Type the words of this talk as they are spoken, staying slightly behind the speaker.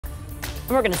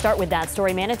We're going to start with that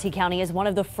story. Manatee County is one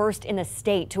of the first in the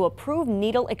state to approve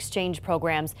needle exchange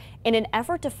programs in an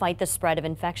effort to fight the spread of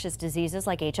infectious diseases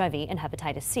like HIV and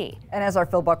hepatitis C. And as our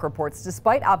Phil Buck reports,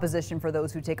 despite opposition for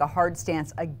those who take a hard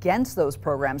stance against those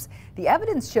programs, the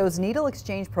evidence shows needle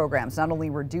exchange programs not only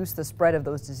reduce the spread of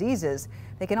those diseases,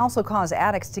 they can also cause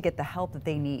addicts to get the help that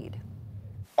they need.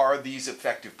 Are these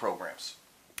effective programs?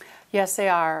 Yes, they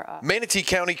are. Manatee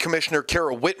County Commissioner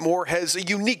Whitmore has a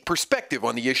unique perspective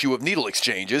on the issue of needle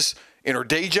exchanges. In her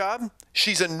day job,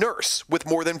 she's a nurse with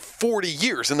more than 40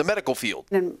 years in the medical field.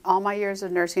 In all my years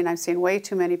of nursing, I've seen way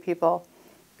too many people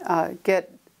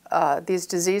get these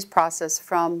disease process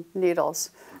from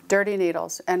needles, dirty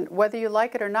needles. And whether you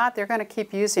like it or not, they're going to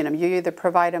keep using them. You either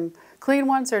provide them clean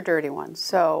ones or dirty ones.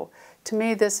 So to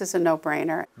me, this is a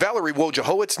no-brainer. Valerie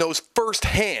Wojciechowicz knows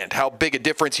firsthand how big a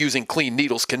difference using clean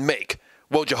needles can make.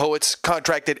 Wojciechowicz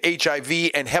contracted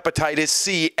HIV and hepatitis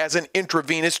C as an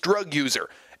intravenous drug user.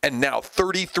 And now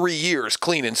 33 years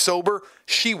clean and sober,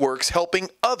 she works helping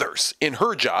others in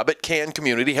her job at Can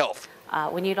Community Health.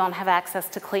 When you don't have access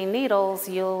to clean needles,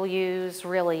 you'll use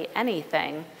really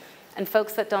anything. And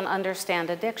folks that don't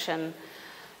understand addiction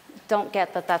don't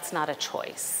get that that's not a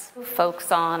choice.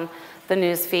 Folks on the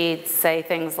news feeds say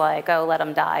things like, oh, let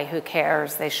them die, who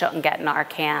cares, they shouldn't get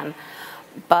Narcan.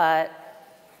 But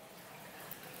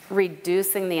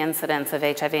reducing the incidence of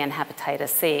HIV and hepatitis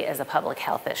C is a public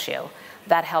health issue.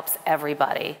 That helps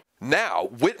everybody. Now,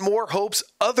 Whitmore hopes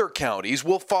other counties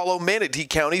will follow Manatee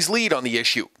County's lead on the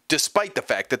issue, despite the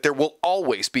fact that there will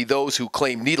always be those who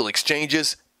claim needle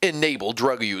exchanges enable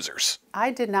drug users.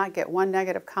 I did not get one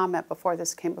negative comment before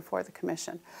this came before the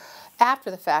commission.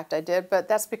 After the fact I did, but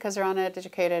that's because they're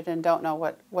uneducated and don't know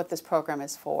what this program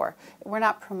is for. We're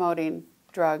not promoting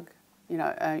drug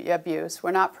abuse.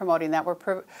 We're not promoting that.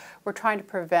 We're trying to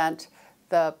prevent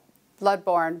the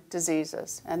bloodborne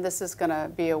diseases, and this is going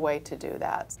to be a way to do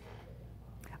that.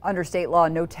 Under state law,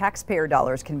 no taxpayer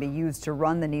dollars can be used to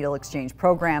run the needle exchange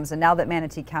programs, and now that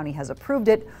Manatee County has approved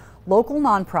it, local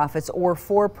nonprofits or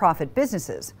for-profit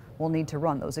businesses will need to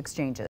run those exchanges.